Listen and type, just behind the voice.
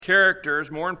Character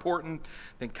is more important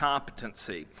than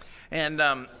competency. And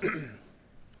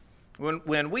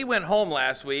when we went home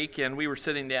last week and we were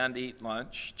sitting down to eat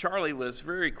lunch, Charlie was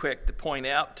very quick to point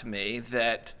out to me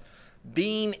that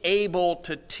being able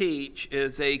to teach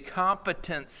is a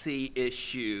competency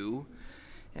issue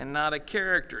and not a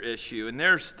character issue. And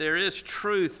there is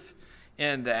truth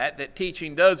in that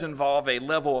teaching does involve a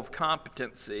level of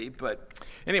competency. But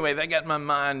anyway, that got my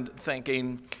mind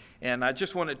thinking. And I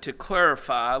just wanted to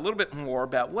clarify a little bit more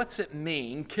about what's it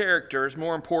mean character is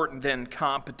more important than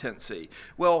competency.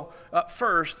 Well,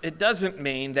 first, it doesn't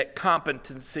mean that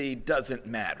competency doesn't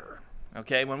matter.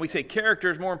 Okay, when we say character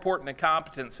is more important than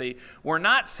competency, we're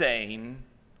not saying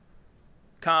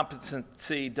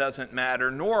competency doesn't matter,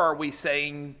 nor are we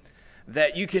saying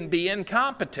that you can be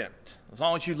incompetent as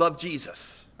long as you love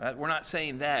Jesus. We're not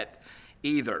saying that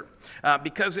either.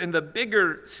 Because in the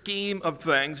bigger scheme of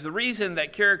things, the reason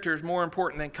that character is more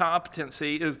important than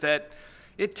competency is that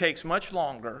it takes much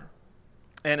longer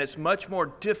and it's much more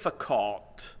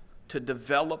difficult to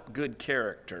develop good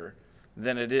character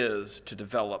than it is to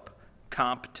develop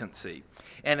competency.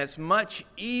 And it's much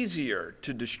easier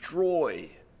to destroy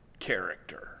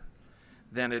character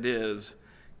than it is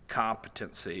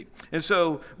competency. And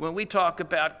so when we talk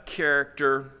about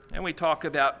character and we talk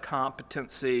about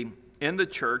competency, in the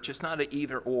church, it's not an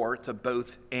either or, it's a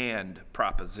both and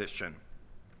proposition.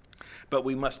 But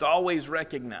we must always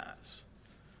recognize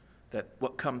that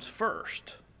what comes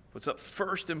first, what's of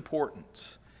first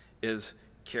importance, is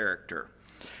character.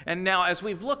 And now, as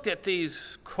we've looked at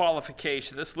these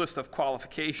qualifications, this list of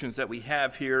qualifications that we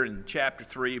have here in chapter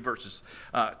 3, verses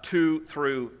 2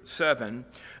 through 7,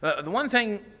 the one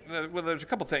thing, there's a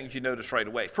couple things you notice right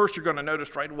away. First, you're going to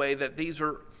notice right away that these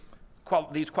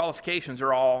qualifications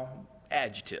are all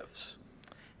adjectives.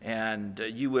 And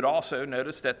you would also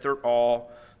notice that they're all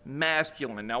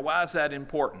masculine. Now, why is that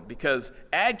important? Because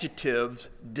adjectives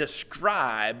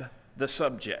describe the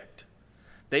subject.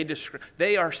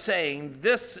 They are saying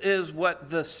this is what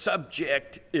the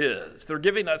subject is. They're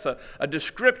giving us a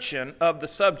description of the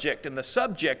subject, and the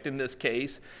subject in this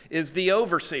case is the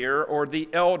overseer or the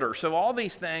elder. So all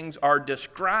these things are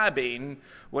describing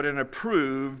what an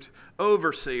approved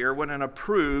overseer, what an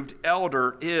approved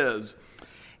elder is.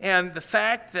 And the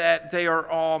fact that they are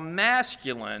all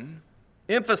masculine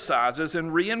emphasizes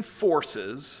and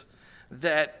reinforces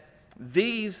that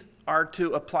these are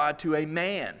to apply to a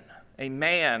man. A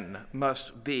man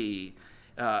must be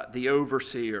the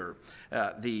overseer,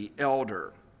 the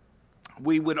elder.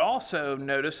 We would also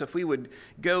notice, if we would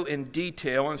go in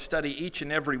detail and study each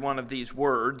and every one of these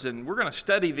words, and we're going to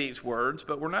study these words,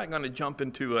 but we're not going to jump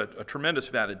into a tremendous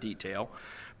amount of detail,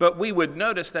 but we would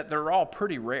notice that they're all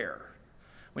pretty rare.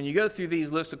 When you go through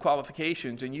these lists of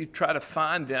qualifications and you try to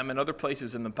find them in other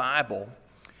places in the Bible,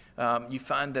 you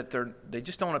find that they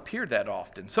just don't appear that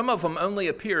often. Some of them only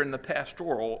appear in the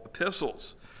pastoral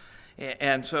epistles.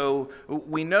 And so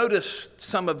we notice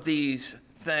some of these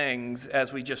things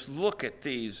as we just look at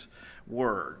these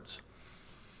words.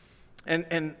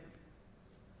 And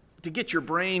to get your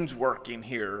brains working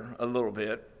here a little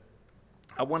bit,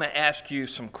 I want to ask you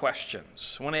some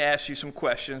questions. I want to ask you some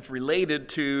questions related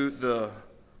to the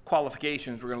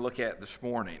qualifications we're going to look at this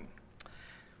morning.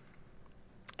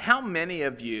 How many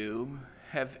of you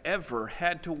have ever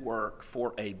had to work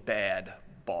for a bad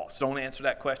boss? Don't answer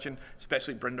that question,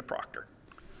 especially Brenda Proctor.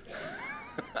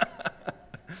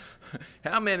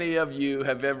 How many of you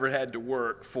have ever had to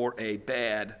work for a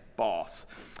bad boss?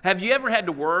 Have you ever had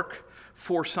to work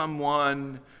for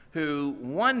someone who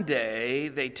one day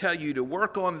they tell you to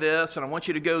work on this and I want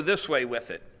you to go this way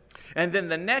with it? And then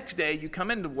the next day you come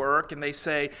into work and they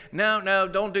say, no,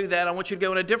 don't do that. I want you to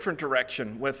go in a different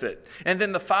direction with it. And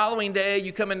then the following day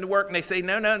you come into work and they say,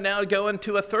 no, now go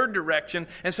into a third direction.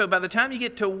 And so by the time you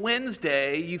get to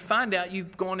Wednesday, you find out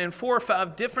you've gone in 4 or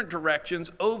 5 different directions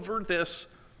over this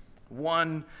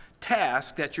one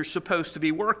task that you're supposed to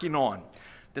be working on.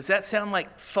 Does that sound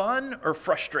like fun or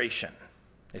frustration?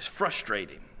 It's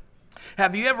frustrating.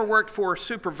 Have you ever worked for a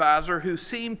supervisor who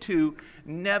seemed to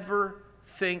never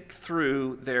think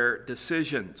through their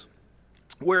decisions,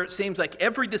 where it seems like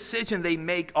every decision they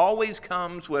make always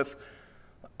comes with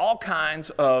all kinds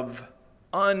of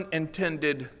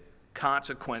unintended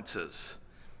consequences?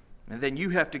 And then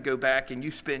you have to go back and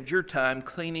you spend your time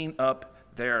cleaning up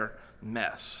their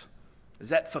mess. Is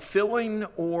that fulfilling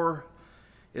or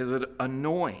is it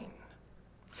annoying?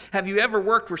 Have you ever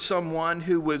worked with someone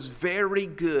who was very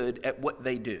good at what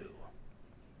they do?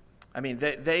 I mean,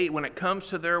 they when it comes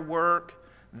to their work,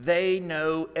 they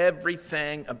know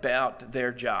everything about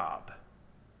their job,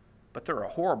 but they're a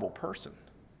horrible person,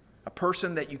 a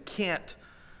person that you can't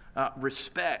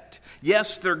respect.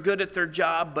 Yes, they're good at their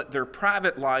job, but their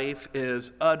private life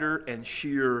is utter and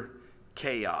sheer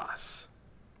chaos.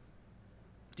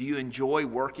 Do you enjoy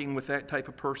working with that type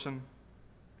of person?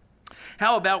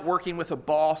 How about working with a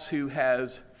boss who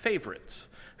has favorites,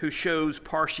 who shows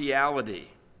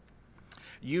partiality?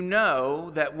 You know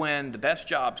that when the best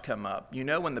jobs come up, you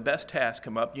know when the best tasks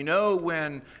come up, you know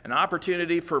when an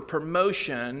opportunity for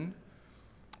promotion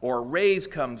or raise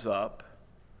comes up,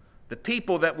 the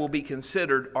people that will be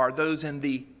considered are those in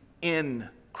the in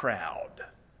crowd.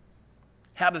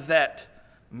 How does that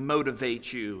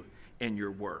motivate you in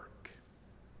your work?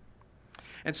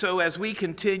 And so as we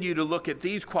continue to look at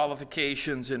these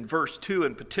qualifications in verse 2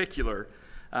 in particular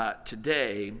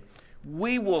today,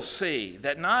 we will see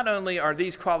that not only are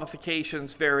these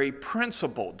qualifications very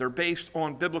principled, they're based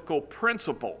on biblical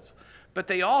principles, but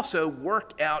they also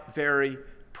work out very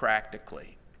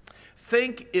practically.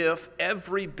 Think if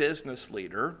every business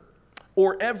leader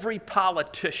or every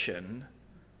politician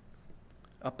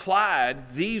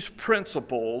applied these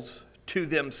principles to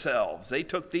themselves. They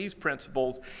took these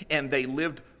principles and they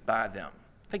lived by them.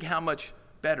 Think how much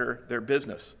better their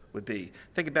business would be.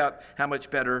 Think about how much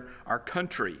better our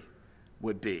country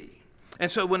would be.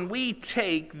 And so when we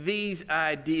take these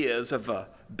ideas of a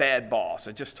bad boss,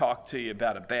 I just talked to you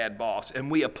about a bad boss,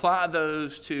 and we apply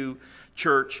those to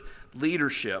church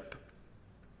leadership,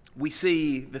 we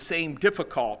see the same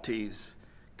difficulties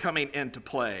coming into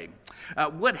play.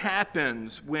 What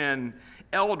happens when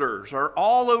elders are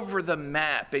all over the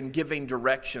map in giving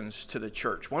directions to the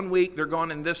church? One week they're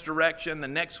going in this direction, the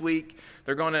next week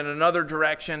they're going in another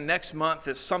direction, next month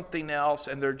is something else,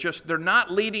 and they're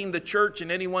not leading the church in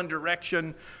any one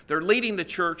direction. They're leading the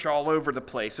church all over the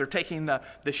place. They're taking the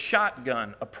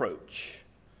shotgun approach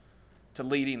to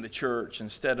leading the church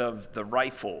instead of the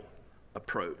rifle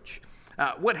approach.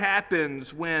 What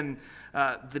happens when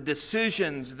the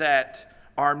decisions that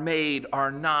are made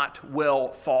are not well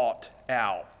thought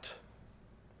out?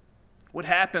 What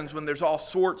happens when there's all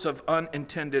sorts of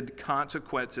unintended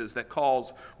consequences that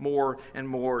cause more and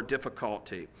more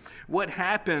difficulty? What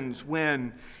happens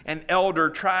when an elder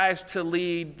tries to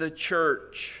lead the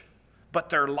church, but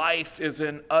their life is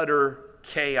in utter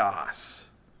chaos?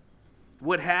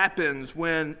 What happens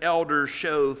when elders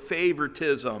show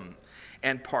favoritism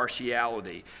and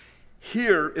partiality?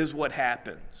 Here is what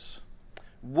happens.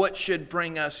 What should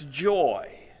bring us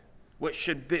joy, what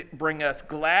should bring us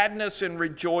gladness and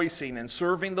rejoicing in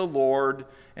serving the Lord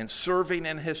and serving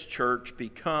in His church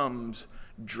becomes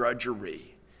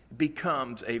drudgery,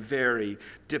 becomes a very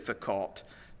difficult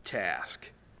task.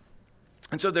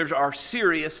 And so there are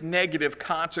serious negative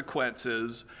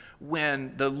consequences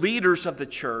when the leaders of the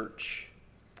church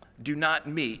do not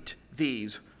meet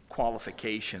these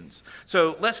qualifications.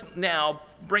 So let's now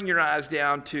bring your eyes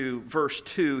down to verse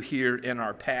 2 here in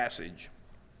our passage.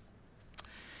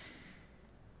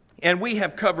 And we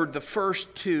have covered the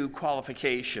first two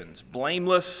qualifications,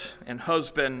 blameless and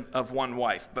husband of one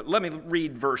wife. But let me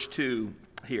read verse 2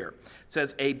 here. It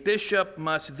says, a bishop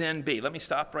must then be. Let me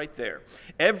stop right there.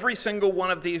 Every single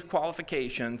one of these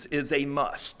qualifications is a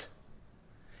must.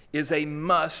 Is a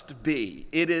must be.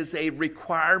 It is a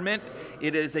requirement.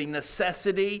 It is a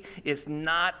necessity. It's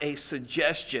not a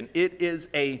suggestion. It is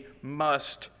a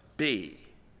must be.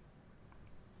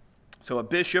 So a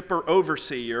bishop or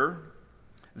overseer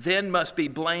then must be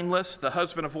blameless, the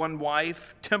husband of one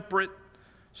wife, temperate,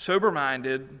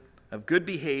 sober-minded, of good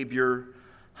behavior,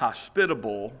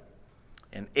 hospitable,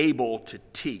 and able to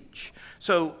teach.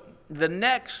 So the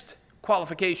next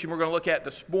qualification we're going to look at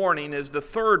this morning is the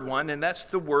third one, and that's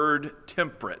the word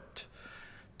temperate.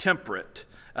 Temperate.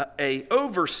 A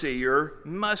overseer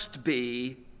must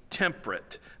be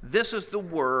temperate. This is the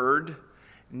word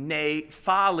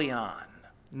nephalion.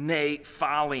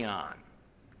 Nephalion.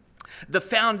 The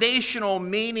foundational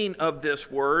meaning of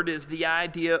this word is the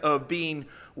idea of being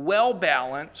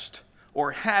well-balanced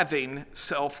or having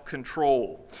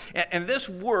self-control. And this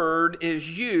word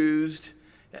is used,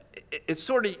 it's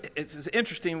an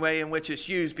interesting way in which it's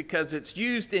used because it's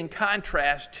used in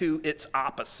contrast to its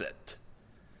opposite.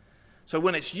 So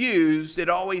when it's used, it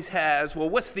always has, well,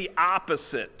 what's the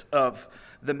opposite of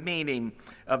the meaning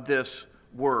of this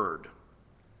word?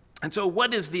 And so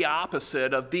what is the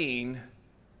opposite of being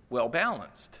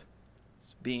well-balanced?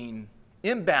 It's being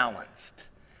imbalanced,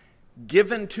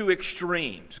 given to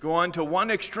extremes, going to one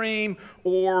extreme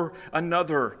or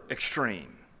another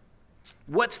extreme.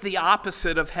 What's the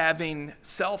opposite of having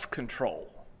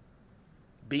self-control?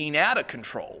 Being out of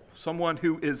control, someone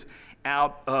who is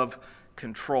out of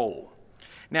control.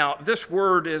 Now, this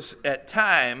word is at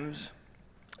times,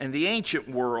 in the ancient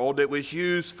world, it was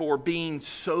used for being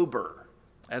sober.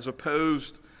 as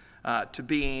opposed to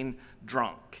being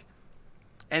drunk.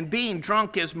 And being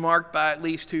drunk is marked by at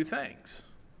least two things.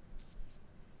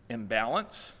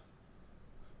 Imbalance.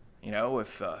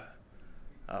 If a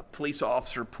police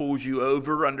officer pulls you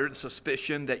over under the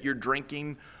suspicion that you're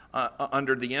drinking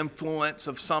under the influence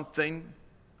of something,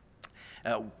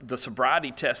 the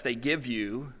sobriety test they give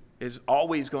you is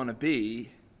always going to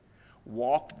be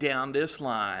walk down this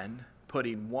line,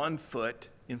 putting one foot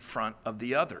in front of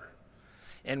the other.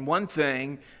 And one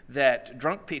thing that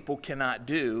drunk people cannot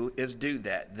do is do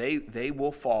that. They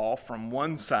will fall from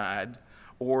one side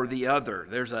or the other.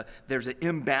 There's an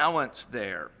imbalance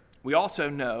there. We also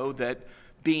know that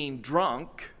being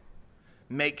drunk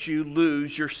makes you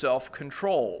lose your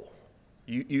self-control.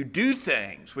 You do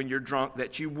things when you're drunk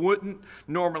that you wouldn't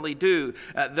normally do.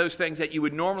 Those things that you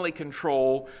would normally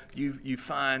control, you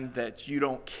find that you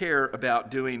don't care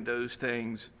about doing those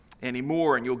things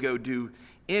anymore, and you'll go do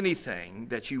anything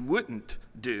that you wouldn't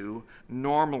do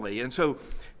normally. And so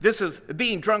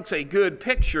being drunk's a good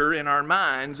picture in our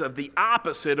minds of the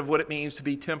opposite of what it means to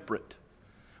be temperate,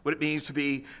 what it means to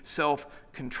be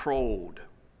self-controlled.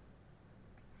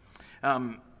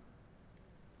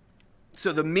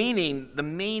 So the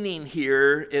meaning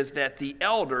here is that the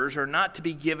elders are not to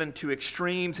be given to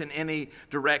extremes in any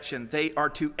direction. They are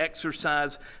to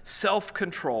exercise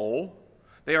self-control.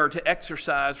 They are to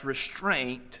exercise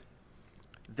restraint.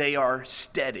 They are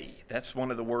steady. That's one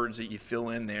of the words that you fill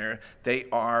in there. They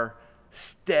are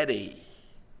steady.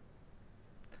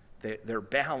 They're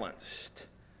balanced.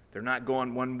 They're not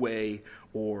going one way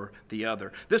or the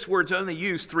other. This word's only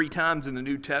used 3 times in the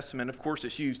New Testament. Of course,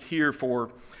 it's used here for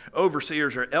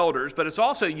overseers or elders, but it's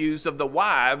also used of the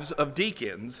wives of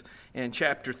deacons in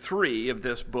chapter 3 of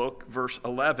this book, verse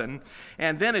 11.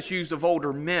 And then it's used of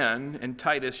older men in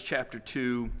Titus chapter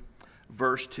 2,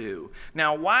 verse 2.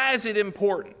 Now, why is it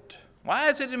important? Why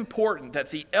is it important that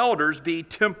the elders be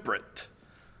temperate?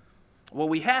 Well,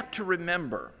 we have to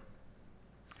remember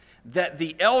that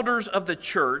the elders of the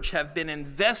church have been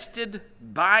invested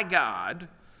by God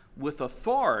with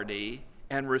authority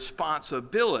and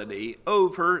responsibility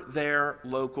over their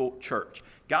local church.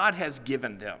 God has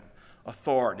given them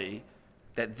authority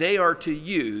that they are to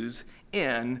use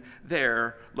in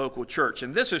their local church.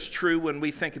 And this is true when we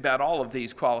think about all of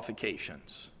these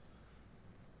qualifications.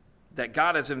 That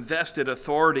God has invested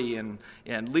authority and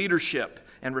leadership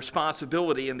and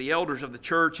responsibility in the elders of the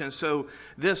church. And so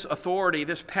this authority,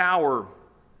 this power,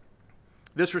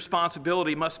 this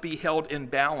responsibility must be held in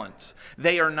balance.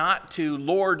 They are not to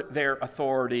lord their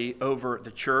authority over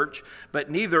the church, but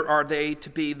neither are they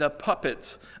to be the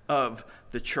puppets of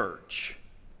the church.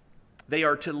 They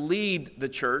are to lead the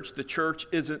church. The church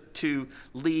isn't to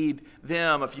lead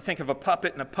them. If you think of a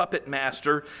puppet and a puppet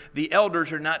master, the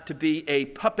elders are not to be a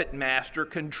puppet master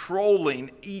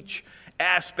controlling each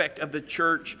aspect of the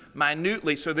church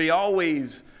minutely, so they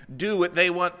always do what they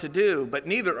want to do, but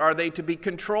neither are they to be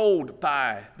controlled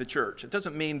by the church. It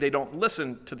doesn't mean they don't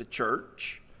listen to the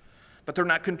church, but they're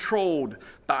not controlled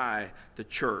by the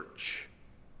church.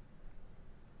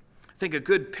 I think a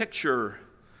good picture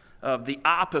of the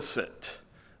opposite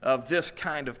of this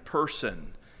kind of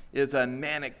person is a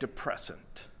manic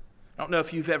depressant. I don't know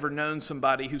if you've ever known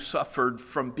somebody who suffered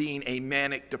from being a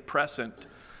manic depressant,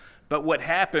 but what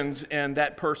happens in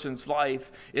that person's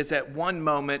life is at one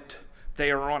moment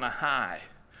they are on a high.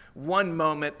 One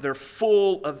moment they're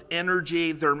full of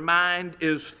energy, their mind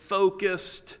is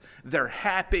focused, they're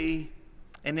happy,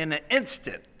 and in an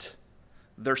instant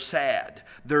they're sad,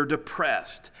 they're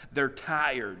depressed, they're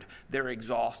tired, they're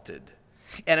exhausted.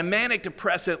 And a manic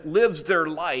depressant lives their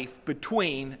life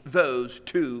between those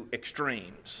two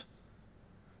extremes.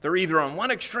 They're either on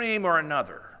one extreme or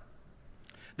another.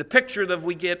 The picture that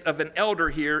we get of an elder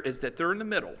here is that they're in the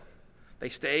middle. They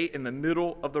stay in the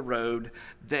middle of the road.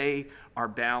 They are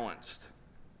balanced.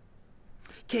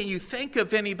 Can you think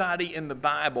of anybody in the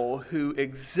Bible who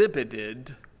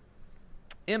exhibited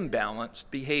imbalanced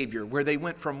behavior, where they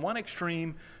went from one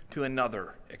extreme to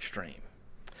another extreme?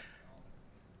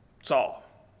 Saul.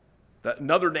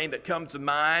 Another name that comes to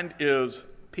mind is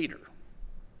Peter.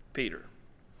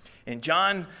 In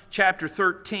John chapter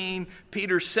 13,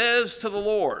 Peter says to the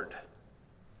Lord,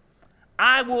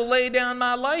 I will lay down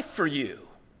my life for you.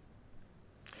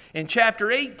 In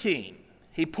chapter 18,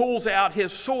 he pulls out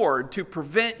his sword to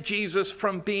prevent Jesus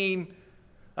from being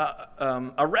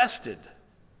arrested.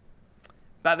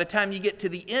 By the time you get to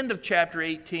the end of chapter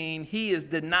 18, he is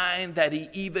denying that he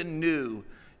even knew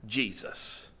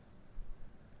Jesus.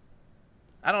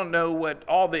 I don't know what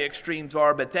all the extremes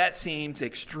are, but that seems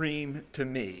extreme to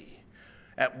me.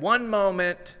 At one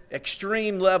moment,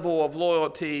 extreme level of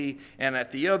loyalty, and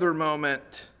at the other moment,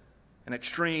 an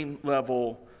extreme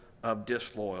level of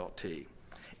disloyalty.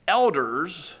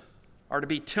 Elders are to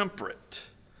be temperate.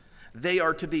 They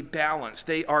are to be balanced.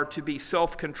 They are to be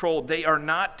self-controlled. They are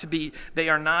not to be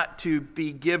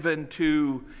given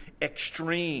to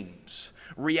extremes,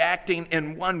 reacting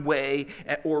in one way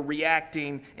or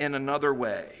reacting in another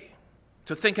way.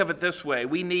 So think of it this way.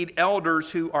 We need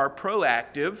elders who are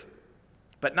proactive,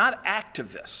 but not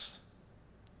activists,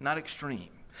 not extreme.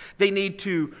 They need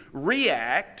to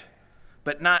react,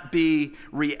 but not be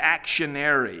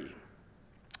reactionary.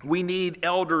 We need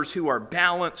elders who are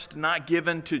balanced, not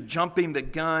given to jumping the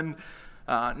gun,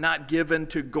 not given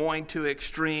to going to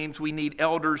extremes. We need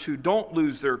elders who don't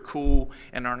lose their cool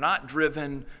and are not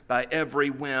driven by every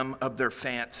whim of their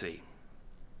fancy.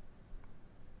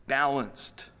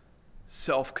 Balanced,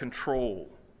 self-control,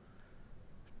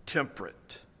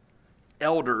 temperate.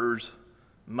 Elders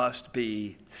must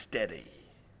be steady.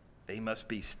 They must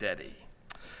be steady.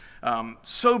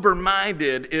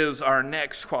 Sober-minded is our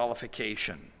next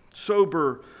qualification.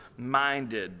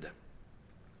 Sober-minded.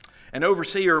 An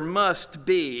overseer must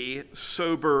be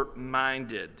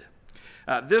sober-minded.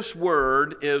 This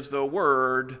word is the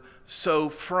word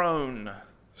sophron.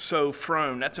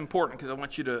 Sophron. That's important because I'm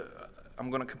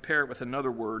going to compare it with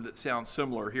another word that sounds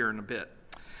similar here in a bit.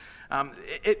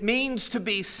 It means to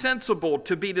be sensible,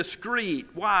 to be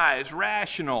discreet, wise,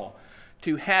 rational,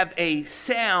 to have a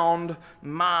sound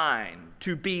mind,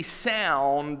 to be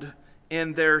sound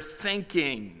in their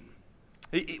thinking.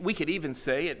 We could even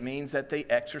say it means that they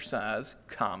exercise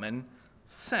common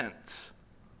sense.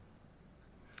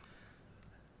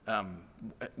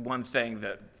 One thing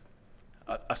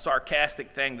a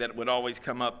sarcastic thing that would always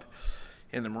come up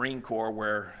in the Marine Corps,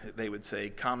 where they would say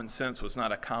common sense was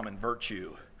not a common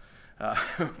virtue.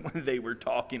 When they were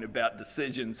talking about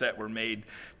decisions that were made,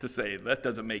 to say that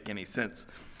doesn't make any sense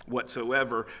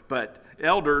whatsoever. But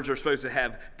elders are supposed to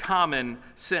have common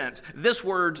sense. This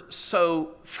word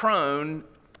sophron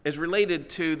is related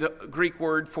to the Greek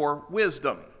word for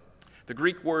wisdom. The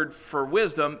Greek word for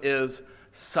wisdom is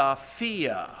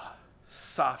sophia.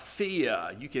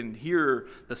 Sophia. You can hear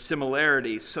the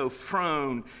similarity,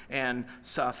 sophron and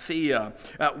sophia.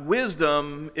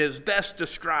 Wisdom is best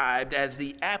described as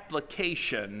the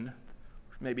application,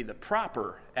 maybe the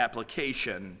proper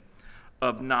application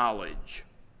of knowledge.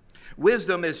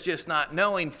 Wisdom is just not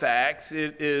knowing facts,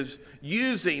 it is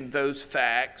using those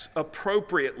facts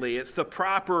appropriately. It's the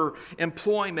proper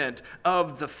employment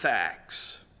of the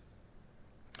facts.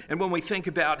 And when we think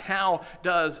about how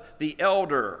does the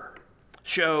elder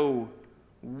show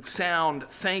sound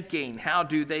thinking, how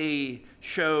do they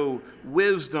show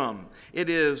wisdom? It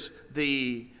is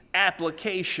the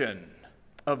application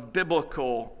of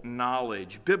biblical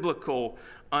knowledge, biblical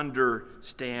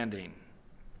understanding.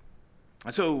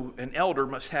 And so an elder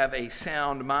must have a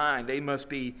sound mind. They must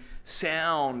be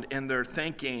sound in their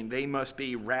thinking. They must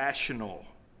be rational.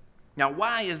 Now,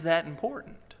 why is that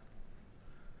important?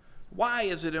 Why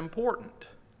is it important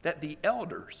that the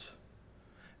elders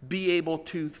be able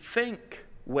to think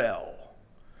well,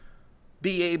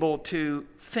 be able to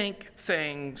think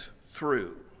things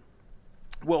through?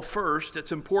 Well, first,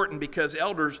 it's important because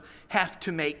elders have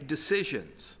to make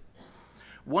decisions.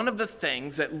 One of the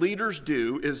things that leaders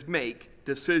do is make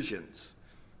decisions.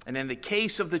 And in the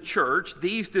case of the church,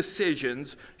 these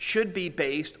decisions should be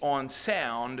based on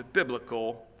sound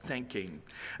biblical thinking.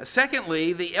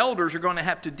 Secondly, the elders are going to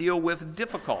have to deal with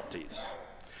difficulties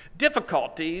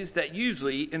that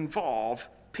usually involve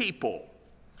people.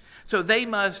 So they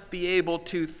must be able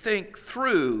to think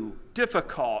through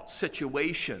difficult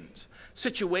situations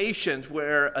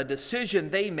where a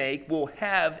decision they make will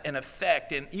have an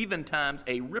effect, and even times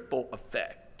a ripple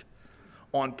effect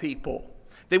on people.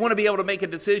 They want to be able to make a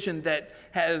decision that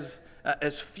has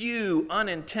as few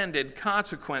unintended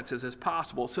consequences as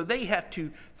possible. So they have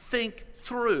to think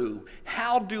through,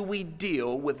 how do we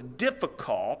deal with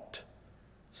difficult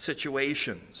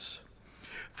situations?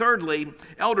 Thirdly,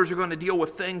 elders are going to deal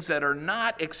with things that are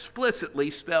not explicitly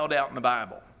spelled out in the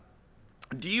Bible.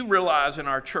 Do you realize in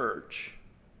our church,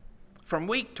 from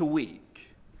week to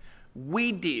week,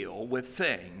 we deal with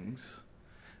things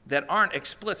that aren't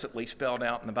explicitly spelled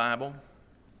out in the Bible?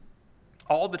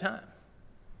 All the time.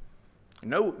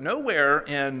 Nowhere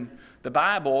in the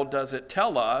Bible does it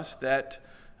tell us that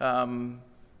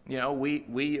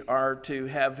we are to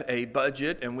have a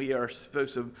budget and we are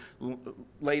supposed to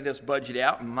lay this budget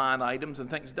out in line items and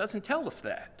things. It doesn't tell us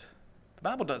that. The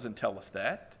Bible doesn't tell us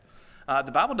that.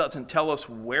 The Bible doesn't tell us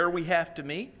where we have to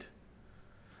meet.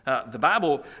 The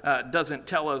Bible doesn't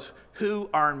tell us who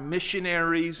our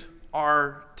missionaries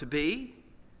are to be?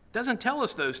 Doesn't tell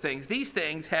us those things. These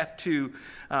things have to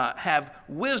have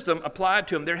wisdom applied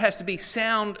to them. There has to be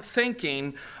sound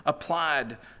thinking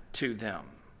applied to them.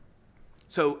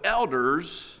 So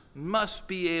elders must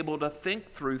be able to think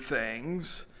through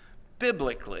things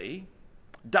biblically,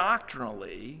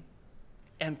 doctrinally,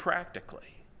 and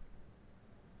practically.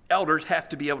 Elders have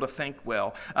to be able to think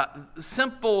well.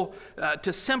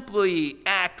 To simply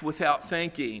act without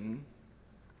thinking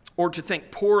or to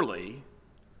think poorly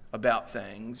about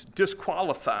things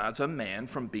disqualifies a man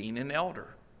from being an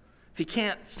elder. If he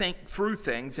can't think through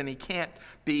things, then he can't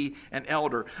be an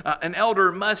elder. An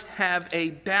elder must have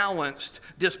a balanced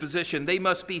disposition. They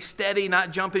must be steady,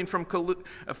 not jumping from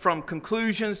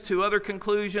conclusions to other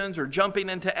conclusions or jumping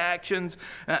into actions.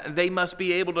 They must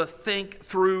be able to think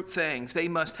through things. They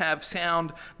must have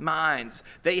sound minds.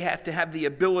 They have to have the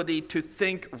ability to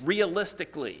think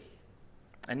realistically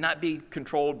and not be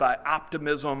controlled by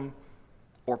optimism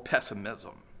or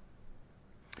pessimism.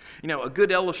 You know, a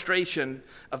good illustration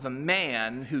of a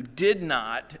man who did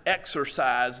not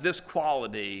exercise this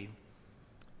quality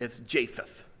is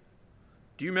Japheth.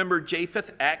 Do you remember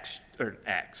Japheth?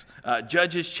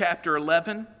 Judges chapter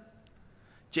 11.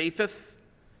 Japheth,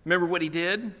 remember what he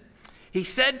did? He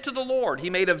said to the Lord, he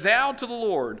made a vow to the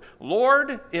Lord,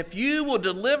 Lord, if you will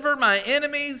deliver my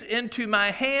enemies into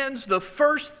my hands, the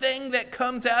first thing that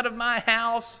comes out of my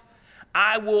house,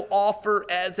 I will offer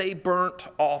as a burnt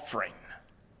offering.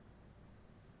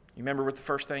 You remember what the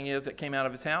first thing is that came out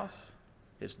of his house?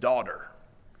 His daughter.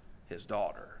 His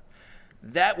daughter.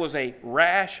 That was a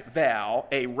rash vow,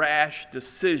 a rash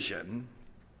decision.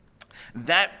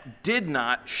 That did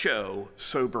not show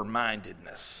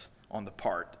sober-mindedness on the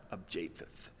part of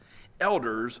Japheth.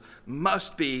 Elders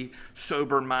must be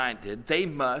sober-minded. They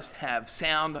must have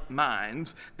sound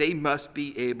minds. They must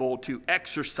be able to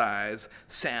exercise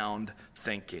sound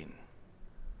thinking.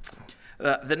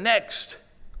 The next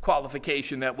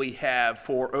qualification that we have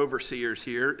for overseers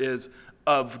here is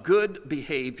of good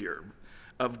behavior.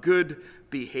 Of good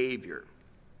behavior.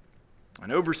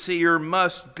 An overseer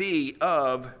must be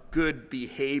of good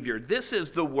behavior. This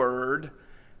is the word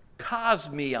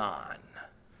kosmion.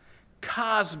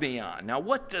 Kosmion. Now,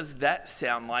 what does that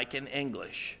sound like in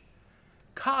English?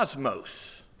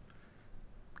 Cosmos.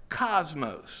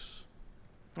 Cosmos.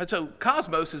 And so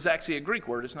cosmos is actually a Greek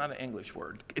word. It's not an English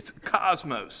word. It's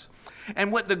cosmos.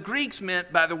 And what the Greeks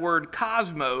meant by the word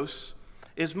cosmos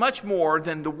is much more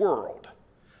than the world.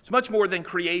 It's much more than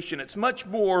creation. It's much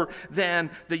more than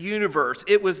the universe.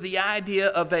 It was the idea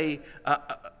of a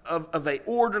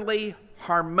orderly,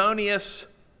 harmonious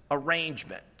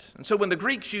arrangement. And so when the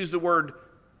Greeks used the word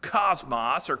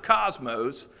cosmos or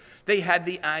cosmos, they had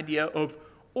the idea of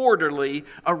orderly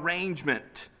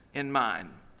arrangement in mind.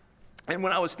 And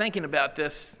when I was thinking about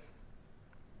this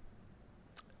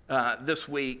this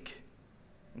week,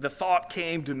 the thought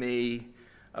came to me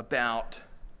about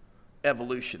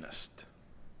evolutionists.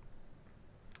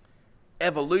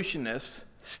 Evolutionists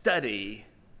study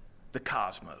the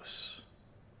cosmos.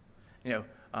 You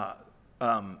know,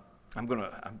 I'm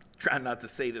trying not to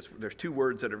say this. There's two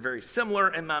words that are very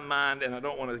similar in my mind, and I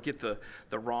don't want to get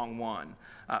the wrong one.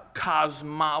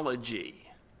 Cosmology.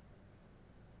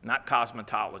 Not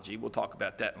cosmetology. We'll talk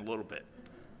about that in a little bit.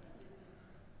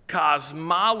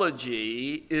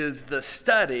 Cosmology is the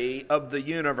study of the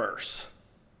universe.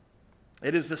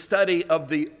 It is the study of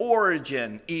the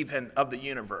origin, even, of the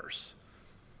universe.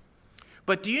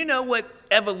 But do you know what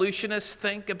evolutionists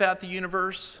think about the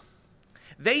universe?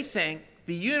 They think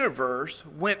the universe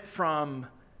went from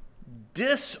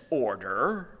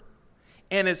disorder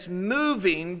and it's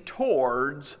moving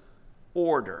towards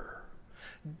order.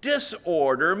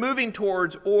 Disorder, moving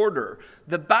towards order.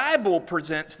 The Bible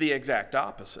presents the exact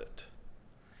opposite.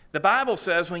 The Bible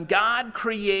says when God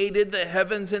created the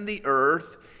heavens and the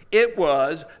earth, it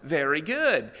was very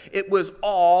good. It was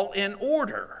all in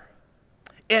order.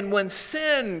 And when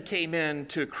sin came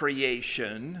into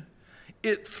creation,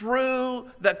 it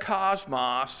threw the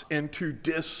cosmos into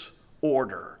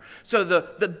disorder. So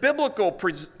the biblical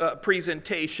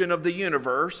presentation of the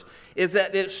universe is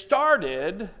that it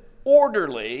started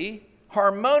orderly,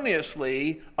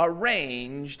 harmoniously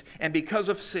arranged, and because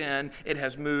of sin, it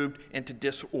has moved into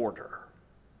disorder.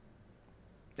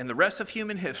 And the rest of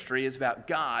human history is about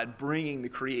God bringing the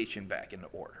creation back into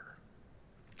order.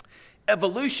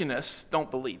 Evolutionists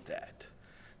don't believe that.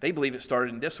 They believe it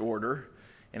started in disorder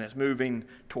and it's moving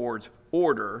towards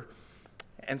order.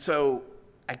 And so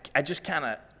I just kind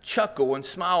of chuckle and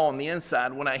smile on the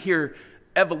inside when I hear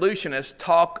evolutionists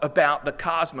talk about the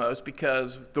cosmos,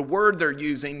 because the word they're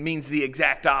using means the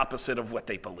exact opposite of what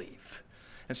they believe.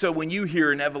 And so when you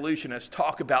hear an evolutionist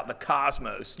talk about the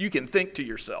cosmos, you can think to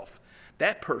yourself,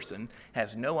 that person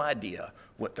has no idea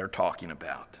what they're talking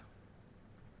about.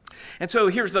 And so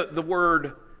here's the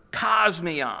word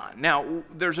cosmion. Now,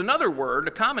 there's another word,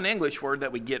 a common English word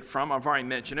that we get from, I've already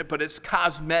mentioned it, but it's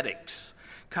cosmetics.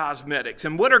 Cosmetics.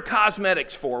 And what are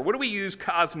cosmetics for? What do we use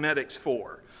cosmetics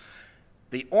for?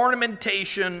 The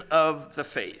ornamentation of the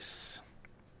face.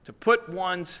 To put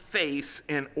one's face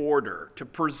in order. To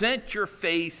present your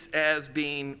face as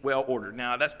being well ordered.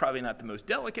 Now, that's probably not the most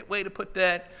delicate way to put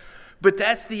that, but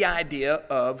that's the idea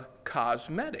of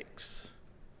cosmetics.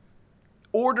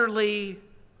 Orderly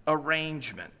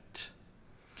arrangement.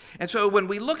 And so when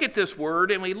we look at this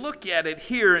word, and we look at it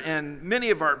here in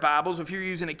many of our Bibles, if you're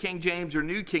using a King James or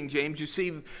New King James, you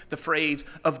see the phrase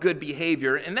of good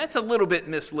behavior, and that's a little bit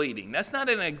misleading. That's not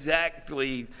an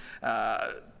exactly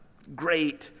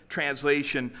great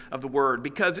translation of the word,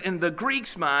 because in the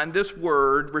Greek's mind, this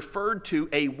word referred to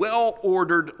a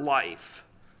well-ordered life.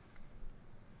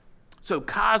 So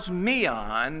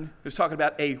cosmion is talking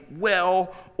about a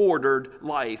well-ordered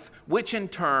life, which in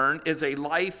turn is a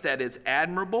life that is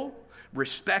admirable,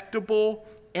 respectable,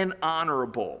 and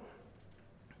honorable.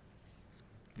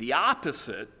 The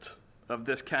opposite of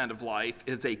this kind of life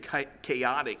is a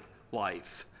chaotic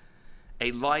life,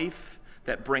 a life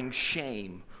that brings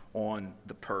shame on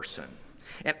the person.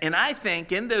 And I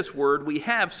think in this word we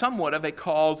have somewhat of a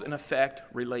cause and effect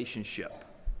relationship.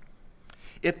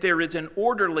 If there is an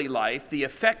orderly life, the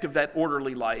effect of that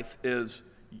orderly life is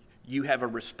you have a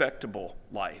respectable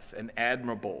life, an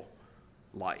admirable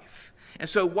life. And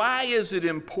so why is it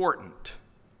important?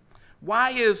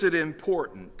 Why is it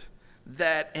important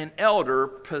that an elder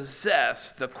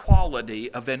possess the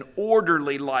quality of an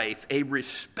orderly life, a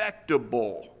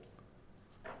respectable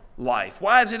life?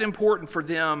 Why is it important for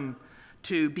them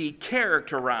to be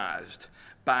characterized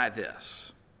by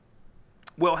this?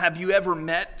 Well, have you ever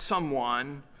met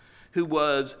someone who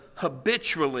was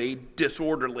habitually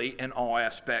disorderly in all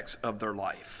aspects of their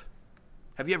life?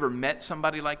 Have you ever met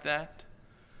somebody like that?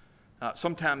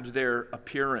 Sometimes their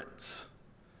appearance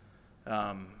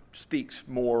speaks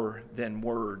more than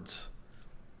words.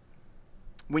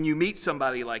 When you meet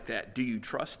somebody like that, do you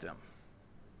trust them?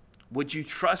 Would you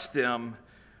trust them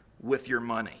with your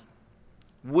money?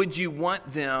 Would you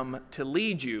want them to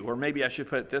lead you? Or maybe I should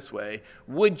put it this way.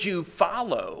 Would you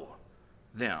follow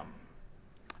them?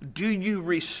 Do you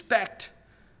respect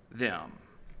them?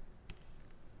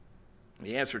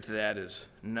 The answer to that is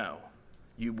no,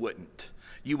 you wouldn't.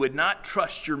 You would not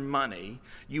trust your money.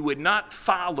 You would not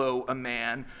follow a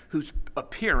man whose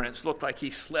appearance looked like he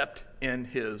slept in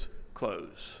his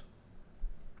clothes.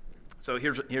 So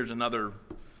here's another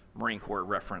Marine Corps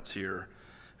reference here.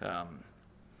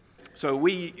 So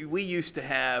we used to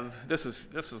have, this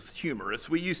is humorous,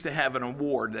 we used to have an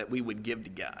award that we would give to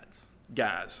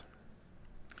guys.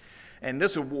 And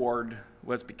this award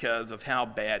was because of how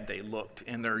bad they looked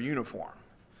in their uniform.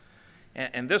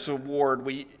 And this award,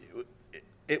 we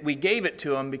gave it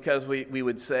to them because we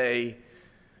would say,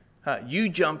 you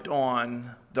jumped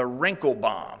on the wrinkle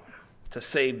bomb to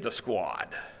save the squad.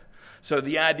 So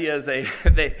the idea is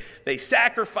they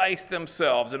sacrificed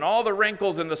themselves, and all the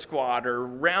wrinkles in the squad are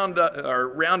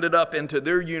rounded up into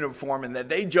their uniform, and that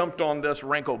they jumped on this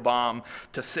wrinkle bomb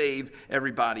to save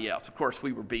everybody else. Of course,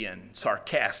 we were being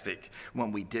sarcastic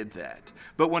when we did that.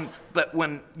 But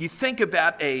when you think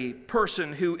about a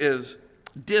person who is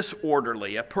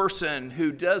disorderly, a person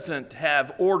who doesn't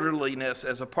have orderliness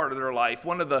as a part of their life,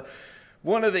 one of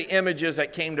the images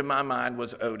that came to my mind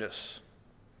was Otis.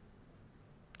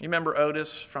 You remember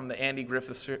Otis from the Andy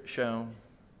Griffith Show?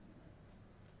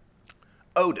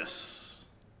 Otis.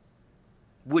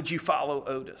 Would you follow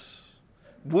Otis?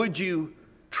 Would you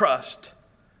trust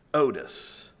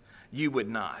Otis? You would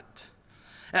not.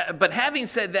 But having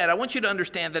said that, I want you to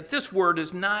understand that this word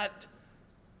is not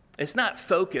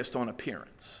focused on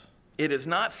appearance. It is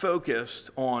not focused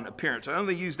on appearance. I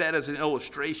only use that as an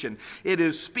illustration. It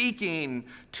is speaking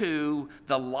to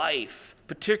the life,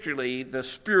 particularly the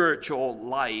spiritual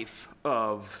life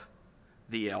of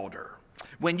the elder.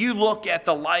 When you look at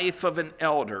the life of an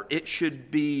elder, it should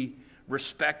be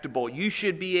respectable. You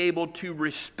should be able to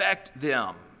respect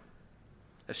them,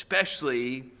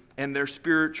 especially in their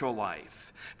spiritual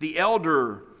life. The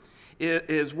elder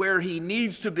is where he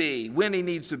needs to be, when he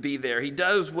needs to be there. He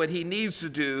does what he needs to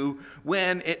do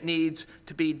when it needs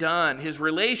to be done. His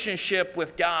relationship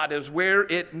with God is where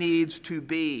it needs to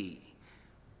be.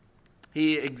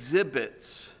 He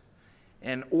exhibits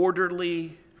an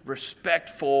orderly,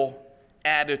 respectful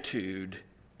attitude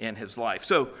in his life.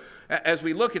 So as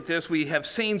we look at this, we have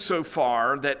seen so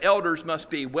far that elders must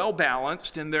be well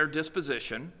balanced in their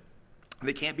disposition.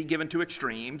 They can't be given to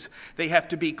extremes. They have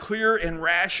to be clear and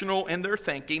rational in their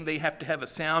thinking. They have to have a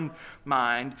sound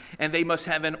mind, and they must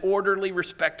have an orderly,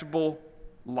 respectable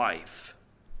life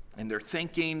in their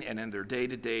thinking and in their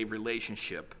day-to-day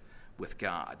relationship with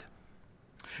God.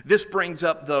 This brings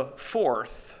up the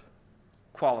fourth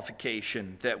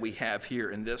qualification that we have here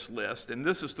in this list, and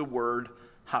this is the word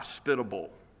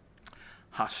hospitable.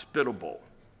 Hospitable.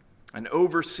 An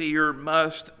overseer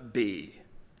must be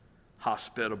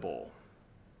hospitable.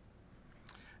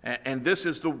 And this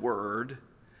is the word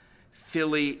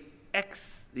philiexion.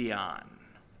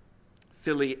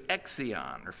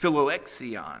 Philiexion or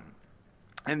philoexion.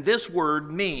 And this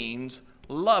word means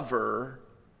lover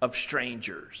of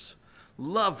strangers.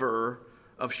 Lover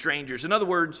of strangers. In other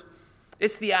words,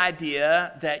 it's the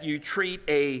idea that you treat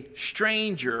a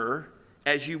stranger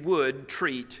as you would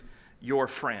treat your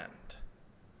friend.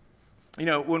 You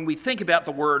know, when we think about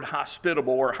the word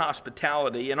hospitable or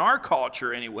hospitality, in our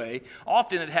culture anyway,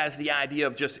 often it has the idea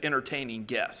of just entertaining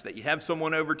guests, that you have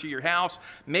someone over to your house,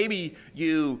 maybe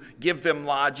you give them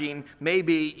lodging,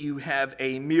 maybe you have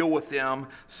a meal with them,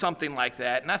 something like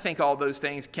that. And I think all those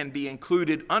things can be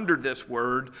included under this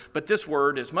word, but this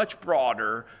word is much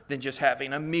broader than just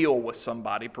having a meal with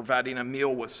somebody, providing a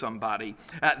meal with somebody.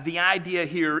 The idea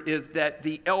here is that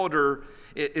the elder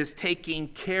is taking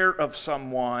care of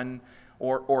someone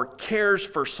or cares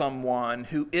for someone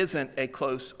who isn't a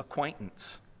close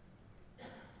acquaintance.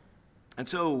 And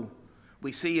so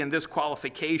we see in this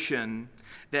qualification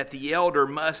that the elder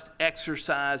must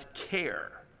exercise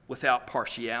care without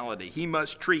partiality. He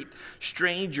must treat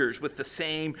strangers with the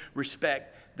same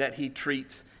respect that he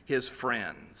treats his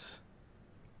friends.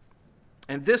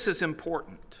 And this is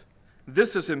important.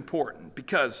 This is important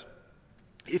because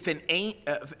if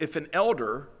an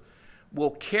elder will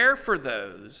care for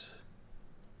those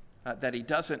that he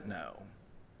doesn't know,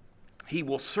 he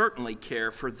will certainly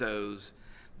care for those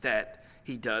that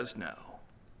he does know.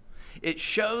 It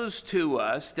shows to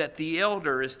us that the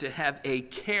elder is to have a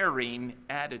caring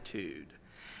attitude.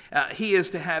 He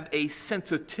is to have a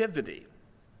sensitivity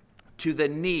to the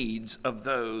needs of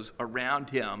those around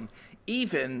him,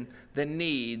 even the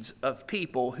needs of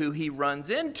people who he runs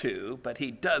into, but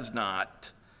he does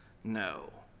not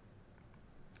know.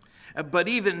 But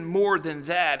even more than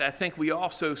that, I think we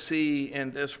also see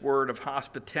in this word of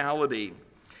hospitality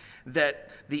that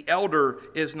the elder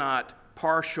is not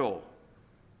partial.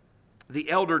 The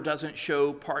elder doesn't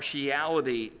show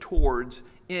partiality towards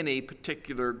any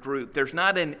particular group. There's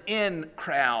not an in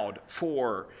crowd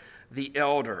for the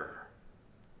elder.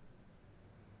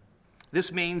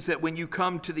 This means that when you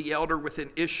come to the elder with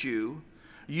an issue,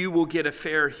 you will get a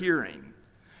fair hearing.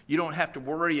 You don't have to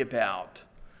worry about,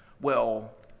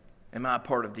 well, am I a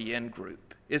part of the in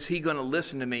group? Is he going to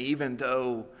listen to me even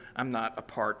though I'm not a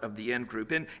part of the in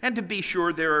group? And to be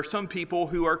sure, there are some people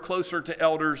who are closer to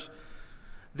elders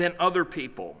than other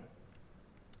people.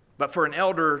 But for an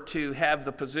elder to have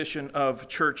the position of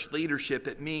church leadership,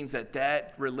 it means that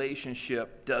that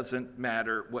relationship doesn't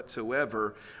matter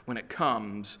whatsoever when it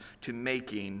comes to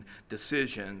making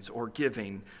decisions or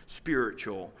giving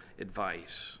spiritual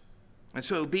advice. And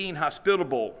so being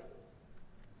hospitable,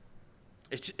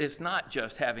 it's not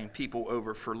just having people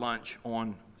over for lunch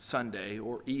on Sunday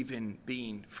or even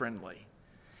being friendly.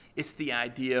 It's the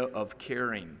idea of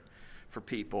caring for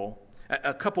people.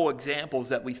 A couple examples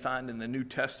that we find in the New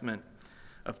Testament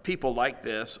of people like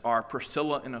this are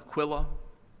Priscilla and Aquila,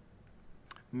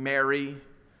 Mary,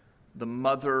 the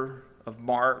mother of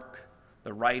Mark,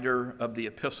 the writer of the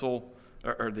epistle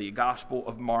or the Gospel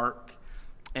of Mark,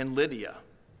 and Lydia,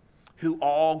 who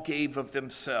all gave of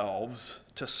themselves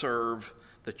to serve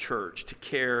the church, to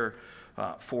care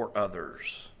for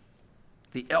others.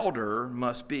 The elder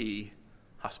must be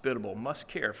hospitable, must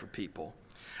care for people.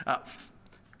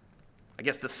 I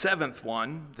guess the seventh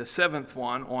one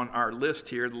on our list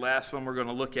here, the last one we're going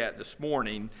to look at this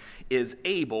morning, is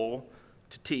able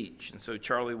to teach. And so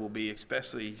Charlie will be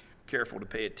especially careful to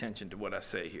pay attention to what I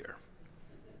say here.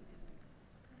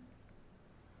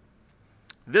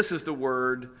 This is the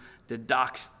word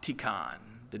didaxtikon.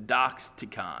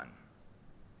 Didaxtikon.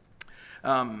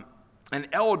 An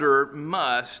elder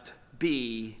must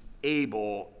be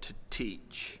able to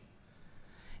teach.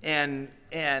 And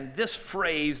this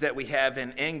phrase that we have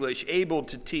in English, able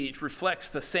to teach,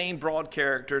 reflects the same broad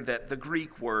character that the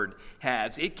Greek word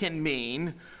has. It can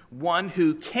mean one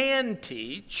who can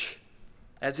teach,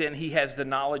 as in he has the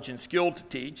knowledge and skill to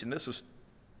teach, and this is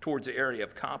towards the area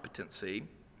of competency.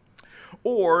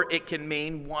 Or it can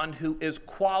mean one who is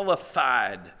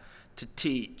qualified to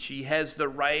teach. He has the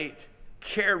right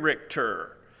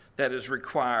character that is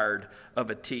required of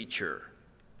a teacher.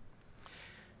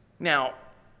 Now,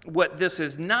 what this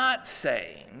is not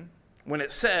saying, when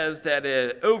it says that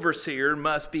an overseer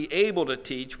must be able to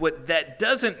teach, what that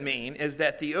doesn't mean is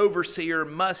that the overseer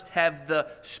must have the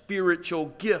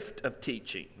spiritual gift of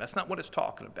teaching. That's not what it's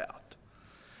talking about.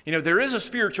 You know, there is a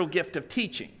spiritual gift of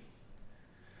teaching,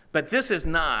 but this is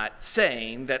not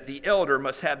saying that the elder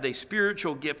must have the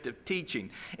spiritual gift of teaching.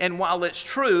 And while it's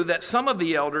true that some of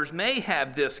the elders may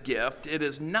have this gift, it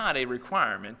is not a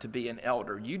requirement to be an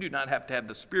elder. You do not have to have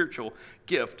the spiritual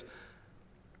gift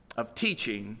of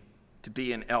teaching to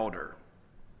be an elder.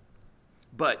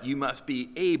 But you must be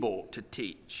able to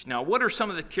teach. Now, what are some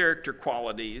of the character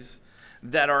qualities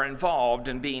that are involved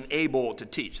in being able to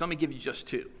teach? Let me give you just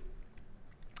two.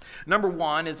 Number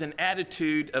one is an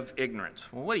attitude of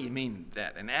ignorance. Well, what do you mean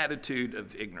that? An attitude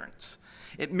of ignorance.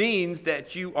 It means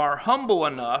that you are humble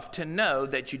enough to know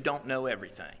that you don't know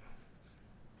everything.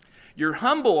 You're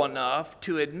humble enough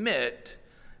to admit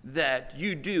that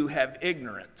you do have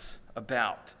ignorance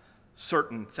about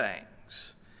certain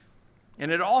things.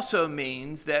 And it also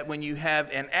means that when you have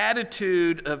an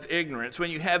attitude of ignorance,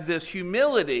 when you have this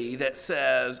humility that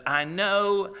says, I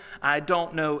know I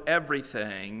don't know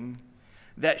everything,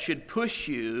 that should push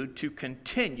you to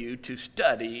continue to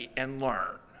study and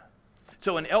learn.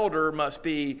 So an elder must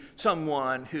be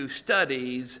someone who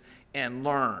studies and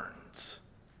learns.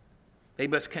 They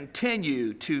must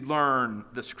continue to learn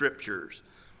the scriptures.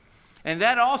 And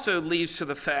that also leads to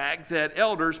the fact that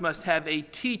elders must have a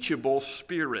teachable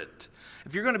spirit.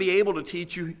 If you're going to be able to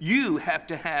teach, you have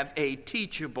to have a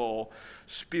teachable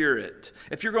spirit.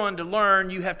 If you're going to learn,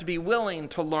 you have to be willing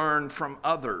to learn from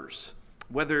others.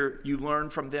 Whether you learn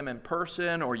from them in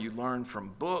person or you learn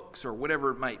from books or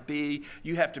whatever it might be,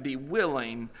 you have to be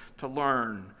willing to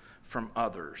learn from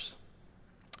others.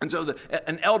 And so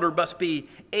an elder must be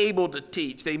able to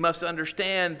teach. They must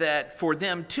understand that for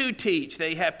them to teach,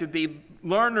 they have to be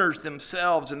learners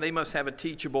themselves, and they must have a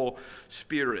teachable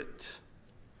spirit.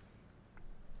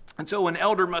 And so an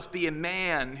elder must be a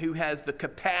man who has the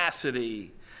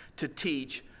capacity to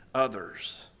teach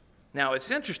others. Now,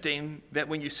 it's interesting that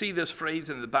when you see this phrase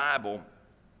in the Bible,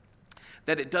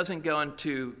 that it doesn't go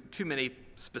into too many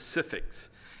specifics.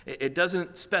 It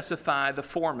doesn't specify the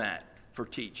format for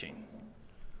teaching.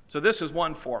 So this is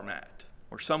one format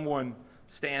where someone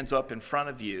stands up in front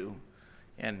of you,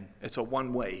 and it's a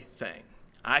one-way thing.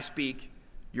 I speak,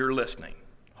 you're listening,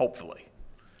 hopefully.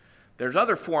 There's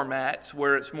other formats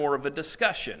where it's more of a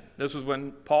discussion. This was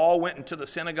when Paul went into the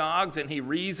synagogues and he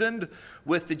reasoned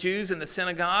with the Jews in the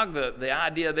synagogue. The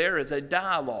idea there is a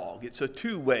dialogue. It's a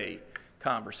two-way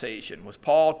conversation. Was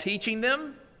Paul teaching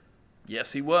them?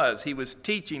 Yes, he was. He was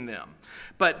teaching them.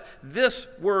 But this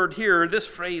word here, this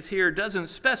phrase here, doesn't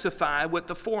specify what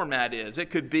the format is. It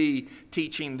could be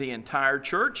teaching the entire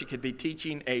church. It could be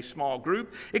teaching a small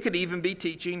group. It could even be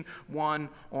teaching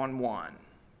one-on-one.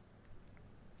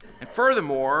 And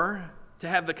furthermore, to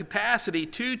have the capacity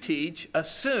to teach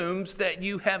assumes that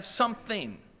you have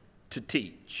something to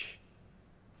teach.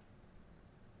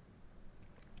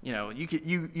 You know,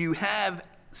 you have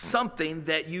something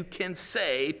that you can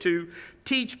say to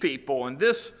teach people. And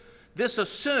this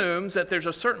assumes that there's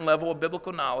a certain level of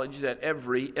biblical knowledge that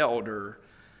every elder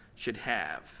should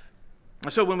have.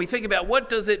 So when we think about what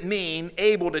does it mean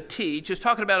able to teach, it's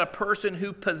talking about a person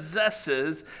who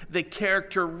possesses the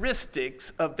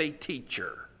characteristics of a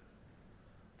teacher.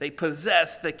 They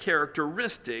possess the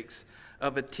characteristics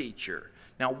of a teacher.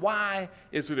 Now, why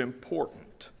is it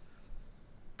important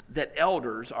that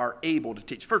elders are able to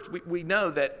teach? First, we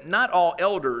know that not all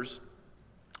elders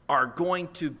are going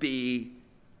to be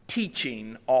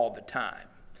teaching all the time.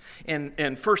 In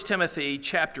 1 Timothy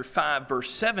chapter 5, verse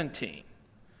 17,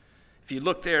 if you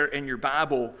look there in your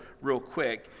Bible real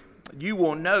quick, you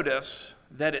will notice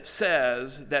that it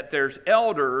says that there's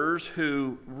elders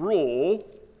who rule,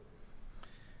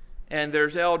 and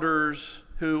there's elders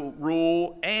who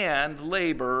rule and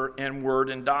labor in word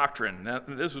and doctrine. Now,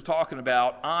 this was talking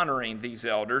about honoring these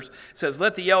elders. It says,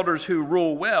 let the elders who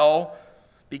rule well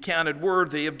be counted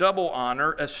worthy of double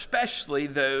honor, especially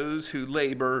those who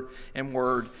labor in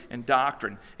word and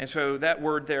doctrine. And so that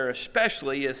word there,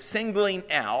 especially, is singling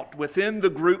out within the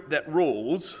group that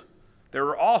rules. There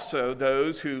are also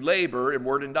those who labor in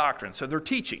word and doctrine. So they're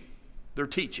teaching. They're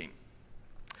teaching.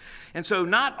 And so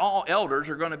not all elders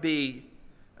are going to be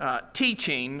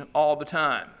teaching all the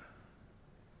time.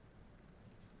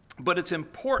 But it's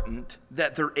important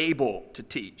that they're able to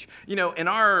teach. You know, in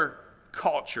our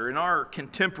culture, in our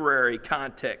contemporary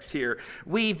context here,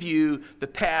 we view the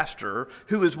pastor,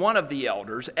 who is one of the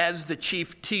elders, as the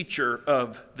chief teacher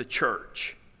of the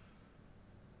church.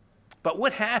 But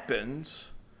what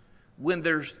happens when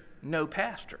there's no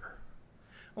pastor?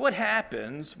 What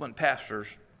happens when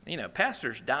pastors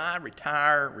die,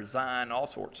 retire, resign, all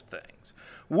sorts of things?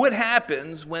 What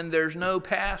happens when there's no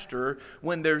pastor,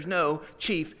 when there's no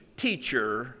chief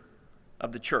teacher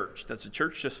of the church? Does the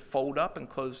church just fold up and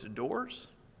close the doors?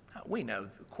 We know,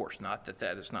 of course not,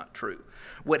 that is not true.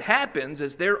 What happens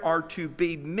is there are to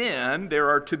be men, there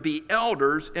are to be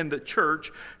elders in the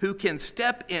church who can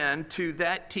step into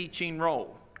that teaching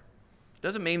role.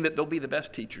 Doesn't mean that they'll be the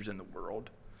best teachers in the world,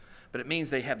 but it means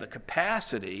they have the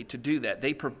capacity to do that.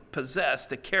 They possess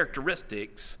the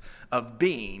characteristics of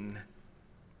being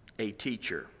a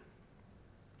teacher.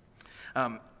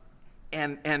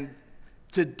 And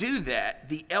to do that,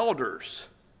 the elders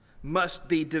must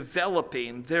be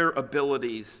developing their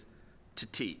abilities to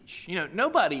teach.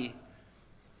 Nobody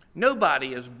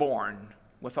is born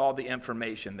with all the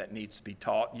information that needs to be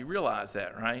taught. You realize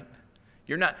that, right?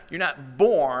 You're not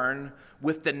born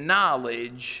with the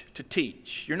knowledge to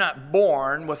teach. You're not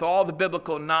born with all the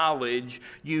biblical knowledge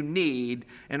you need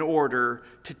in order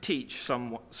to teach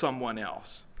someone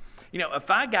else.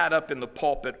 If I got up in the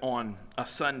pulpit on a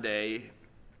Sunday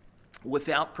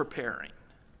without preparing,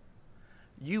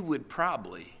 you would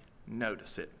probably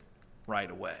notice it right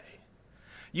away.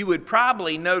 You would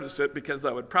probably notice it because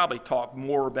I would probably talk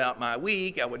more about my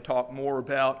week. I would talk more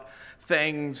about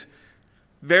things,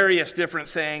 various different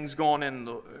things going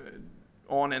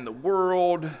on in the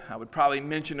world. I would probably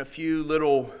mention a few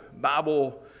little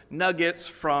Bible nuggets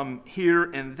from here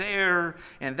and there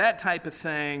and that type of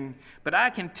thing. But I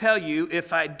can tell you,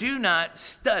 if I do not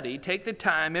take the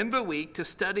time in the week to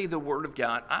study the Word of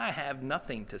God, I have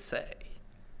nothing to say.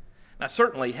 I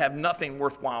certainly have nothing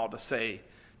worthwhile to say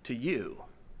to you,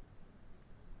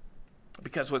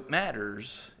 because what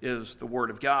matters is the Word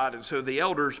of God. And so the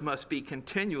elders must be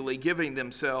continually giving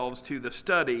themselves to the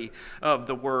study of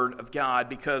the Word of God,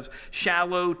 because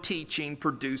shallow teaching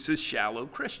produces shallow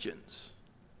Christians.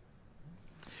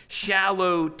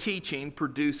 Shallow teaching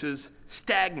produces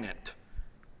stagnant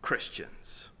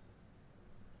Christians.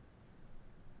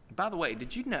 By the way,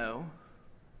 did you know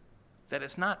that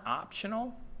it's not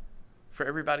optional for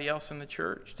everybody else in the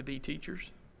church to be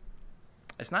teachers?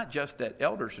 It's not just that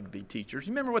elders should be teachers.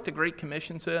 You remember what the Great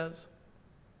Commission says?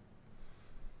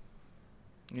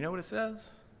 You know what it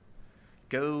says?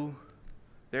 Go,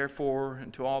 therefore,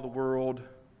 into all the world,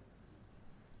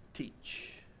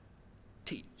 teach.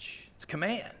 Teach. It's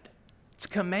command. It's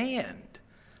command.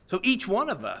 So each one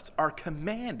of us are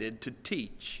commanded to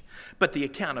teach, but the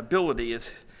accountability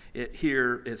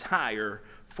here is higher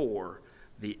for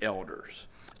the elders.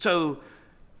 So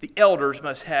the elders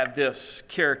must have this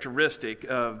characteristic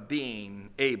of being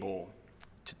able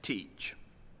to teach.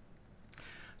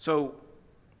 So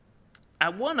I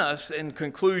want us, in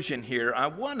conclusion here,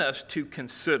 to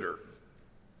consider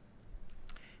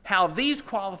how these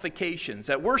qualifications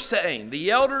that we're saying,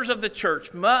 the elders of the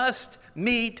church must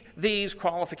meet these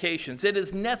qualifications. It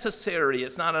is necessary.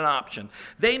 It's not an option.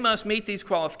 They must meet these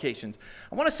qualifications.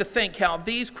 I want us to think how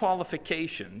these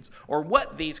qualifications, or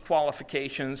what these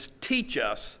qualifications teach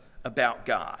us about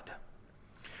God.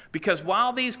 Because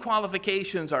while these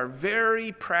qualifications are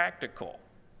very practical,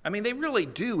 they really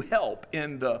do help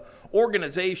in the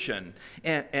organization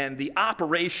and the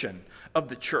operation of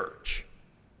the church.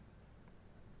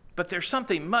 But there's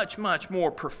something much, much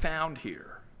more profound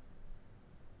here.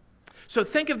 So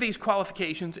think of these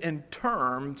qualifications in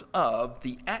terms of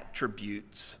the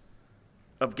attributes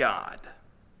of God.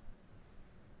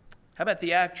 How about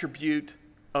the attribute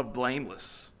of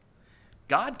blameless?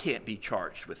 God can't be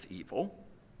charged with evil.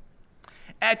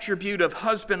 Attribute of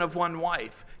husband of one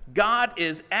wife. God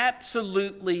is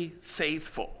absolutely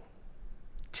faithful.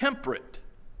 Temperate.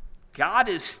 God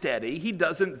is steady. He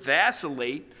doesn't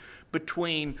vacillate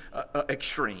between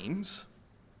extremes.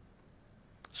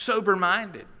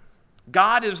 Sober-minded.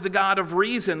 God is the God of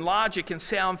reason, logic, and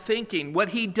sound thinking. What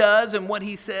he does and what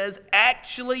he says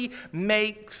actually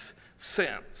makes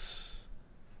sense.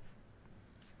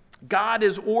 God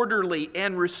is orderly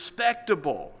and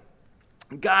respectable.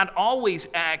 God always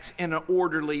acts in an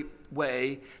orderly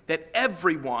way that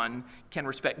everyone can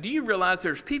respect. Do you realize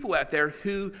there's people out there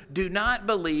who do not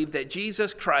believe that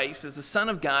Jesus Christ is the Son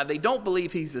of God? They don't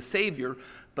believe he's the Savior,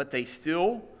 but they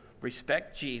still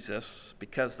respect Jesus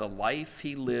because the life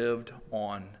he lived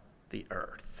on the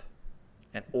earth.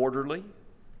 An orderly,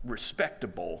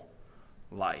 respectable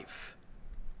life.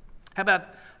 How about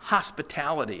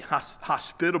hospitality,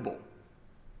 hospitable?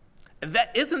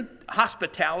 That isn't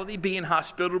hospitality, being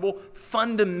hospitable,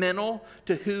 fundamental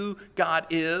to who God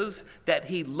is, that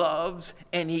he loves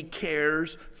and he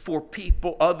cares for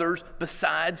people, others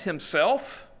besides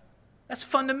himself? That's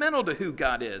fundamental to who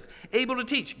God is. Able to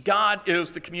teach. God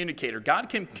is the communicator. God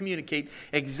can communicate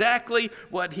exactly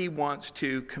what he wants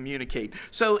to communicate.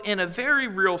 So in a very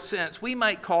real sense, we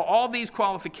might call all these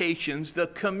qualifications the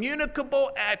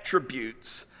communicable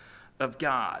attributes of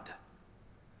God.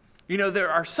 You know, there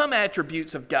are some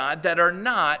attributes of God that are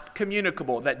not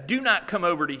communicable, that do not come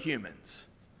over to humans.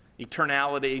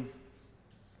 Eternality,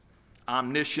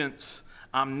 omniscience,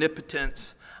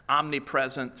 omnipotence,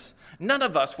 omnipresence. None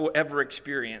of us will ever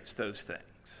experience those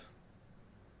things.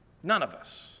 None of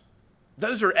us.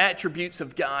 Those are attributes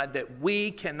of God that we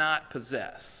cannot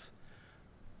possess.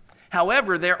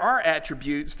 However, there are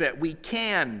attributes that we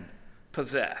can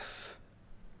possess.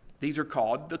 These are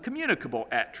called the communicable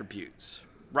attributes.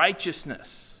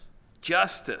 Righteousness,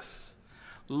 justice,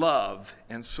 love,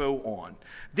 and so on.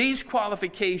 These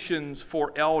qualifications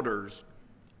for elders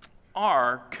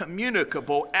are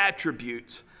communicable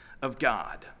attributes of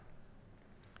God.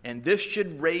 And this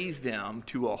should raise them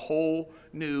to a whole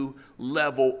new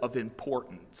level of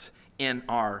importance in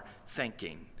our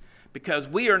thinking. Because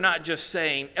we are not just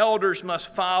saying elders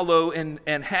must follow and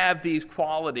have these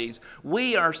qualities.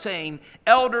 We are saying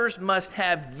elders must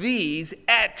have these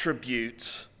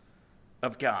attributes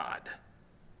of God.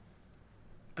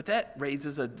 But that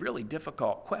raises a really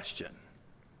difficult question.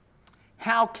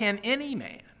 How can any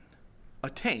man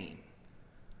attain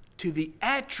to the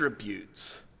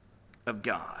attributes of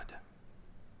God?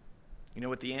 You know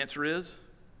what the answer is?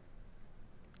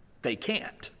 They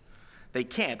can't. They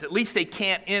can't. At least they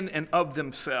can't in and of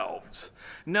themselves.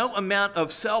 No amount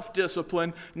of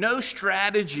self-discipline, no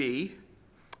strategy,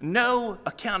 no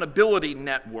accountability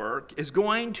network is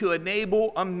going to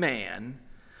enable a man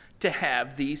to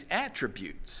have these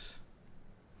attributes.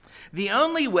 The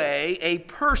only way a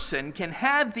person can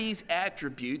have these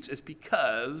attributes is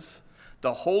because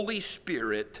the Holy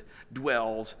Spirit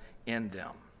dwells in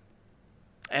them.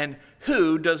 And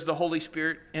who does the Holy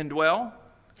Spirit indwell?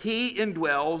 He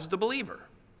indwells the believer.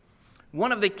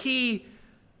 One of the key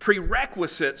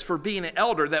prerequisites for being an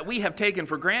elder that we have taken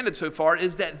for granted so far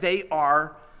is that they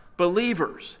are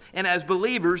believers. And as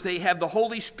believers, they have the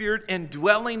Holy Spirit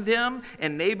indwelling them,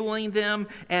 enabling them,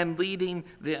 and leading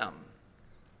them.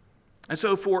 And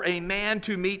so for a man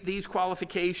to meet these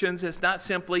qualifications, it's not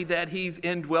simply that he's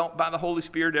indwelt by the Holy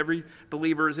Spirit. Every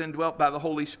believer is indwelt by the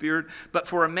Holy Spirit. But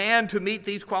for a man to meet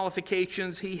these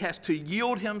qualifications, he has to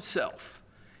yield himself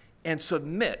and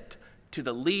submit to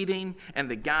the leading and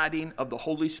the guiding of the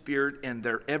Holy Spirit in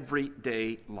their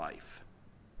everyday life.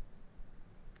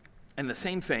 And the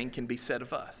same thing can be said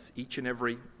of us, each and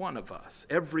every one of us,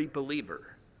 every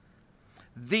believer.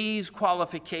 These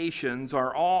qualifications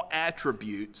are all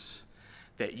attributes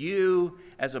that you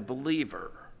as a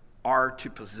believer are to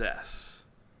possess.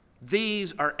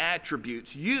 These are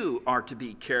attributes you are to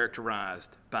be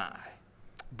characterized by.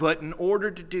 But in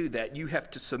order to do that, you have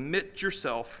to submit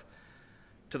yourself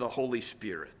to the Holy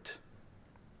Spirit.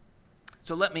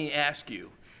 So let me ask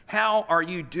you, how are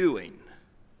you doing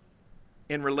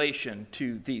in relation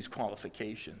to these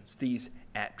qualifications, these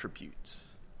attributes?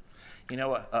 You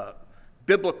know, a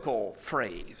biblical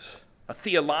phrase, a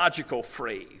theological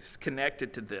phrase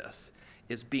connected to this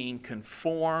is being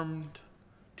conformed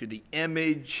to the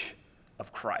image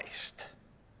of Christ.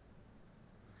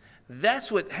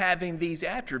 That's what having these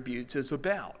attributes is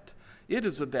about. It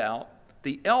is about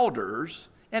the elders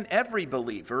and every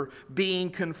believer being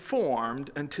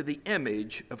conformed unto the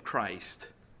image of Christ.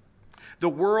 The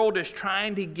world is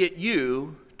trying to get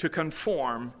you to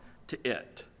conform to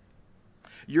it.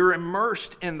 You're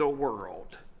immersed in the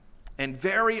world, and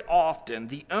very often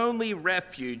the only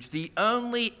refuge, the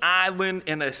only island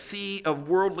in a sea of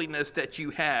worldliness that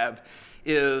you have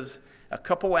is a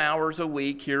couple hours a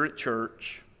week here at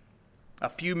church, a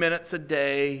few minutes a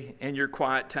day in your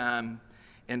quiet time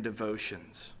and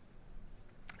devotions.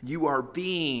 You are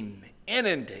being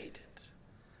inundated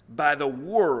by the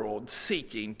world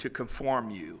seeking to conform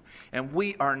you. And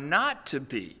we are not to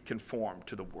be conformed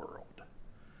to the world,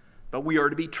 but we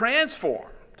are to be transformed.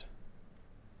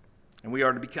 And we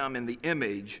are to become in the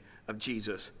image of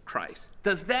Jesus Christ.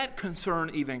 Does that concern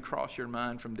even cross your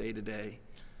mind from day to day?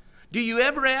 Do you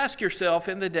ever ask yourself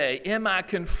in the day, am I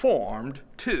conformed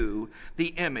to the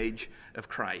image of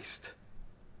Christ?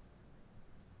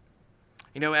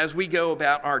 You know, as we go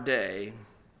about our day,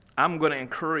 I'm going to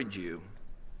encourage you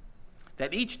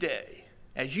that each day,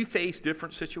 as you face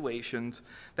different situations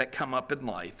that come up in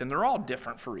life, and they're all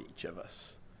different for each of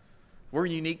us. We're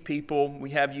unique people. We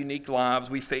have unique lives.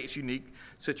 We face unique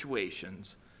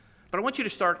situations. But I want you to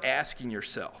start asking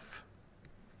yourself,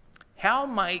 how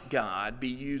might God be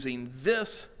using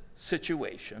this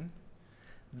situation,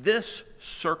 this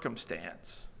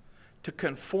circumstance, to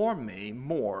conform me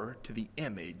more to the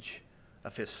image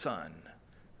of his Son,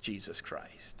 Jesus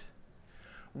Christ?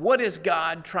 What is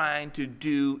God trying to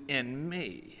do in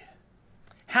me?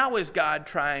 How is God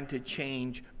trying to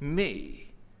change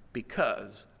me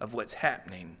because of what's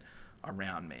happening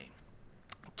around me?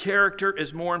 Character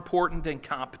is more important than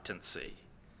competency.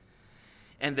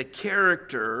 And the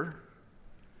character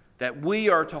that we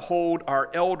are to hold our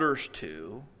elders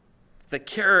to, the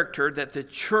character that the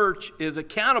church is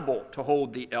accountable to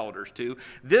hold the elders to,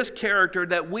 this character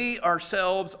that we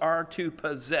ourselves are to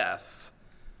possess,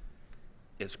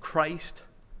 is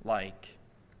Christ-like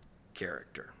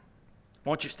character.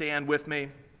 Won't you stand with me?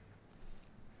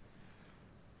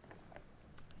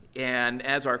 And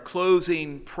as our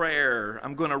closing prayer,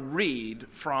 I'm going to read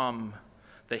from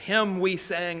the hymn we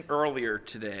sang earlier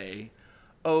today,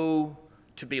 "Oh,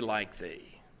 to be like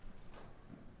thee."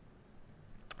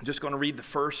 I'm just going to read the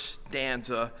first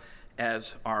stanza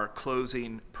as our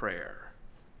closing prayer.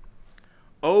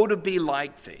 "Oh, to be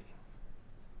like thee,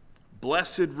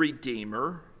 blessed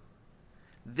Redeemer,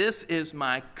 this is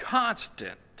my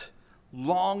constant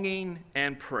longing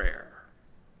and prayer.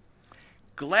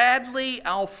 Gladly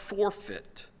I'll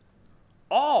forfeit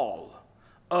all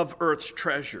of earth's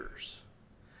treasures,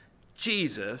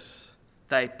 Jesus,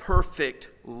 thy perfect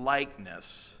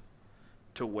likeness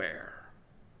to wear."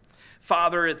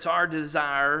 Father, it's our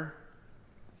desire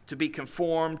to be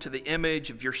conformed to the image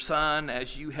of your Son,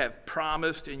 as you have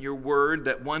promised in your word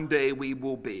that one day we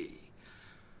will be.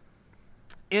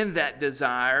 In that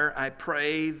desire, I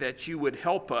pray that you would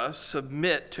help us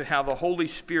submit to how the Holy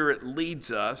Spirit leads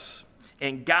us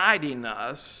in guiding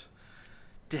us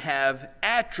to have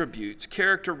attributes,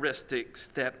 characteristics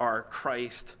that are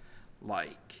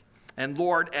Christ-like. And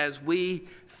Lord, as we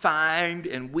find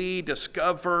and we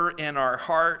discover in our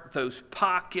heart those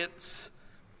pockets,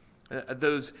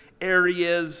 those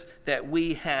areas that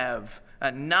we have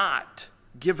not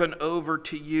given over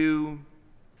to you,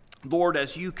 Lord,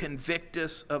 as you convict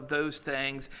us of those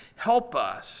things, help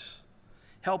us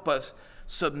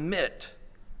submit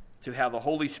to how the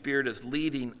Holy Spirit is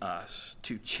leading us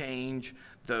to change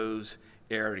those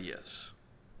areas.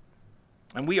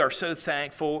 And we are so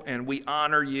thankful, and we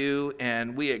honor you,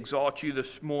 and we exalt you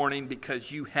this morning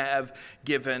because you have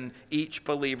given each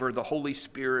believer the Holy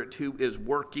Spirit who is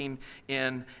working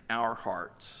in our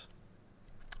hearts.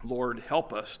 Lord,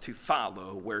 help us to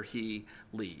follow where he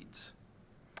leads.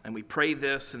 And we pray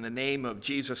this in the name of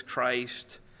Jesus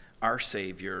Christ, our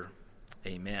Savior.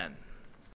 Amen.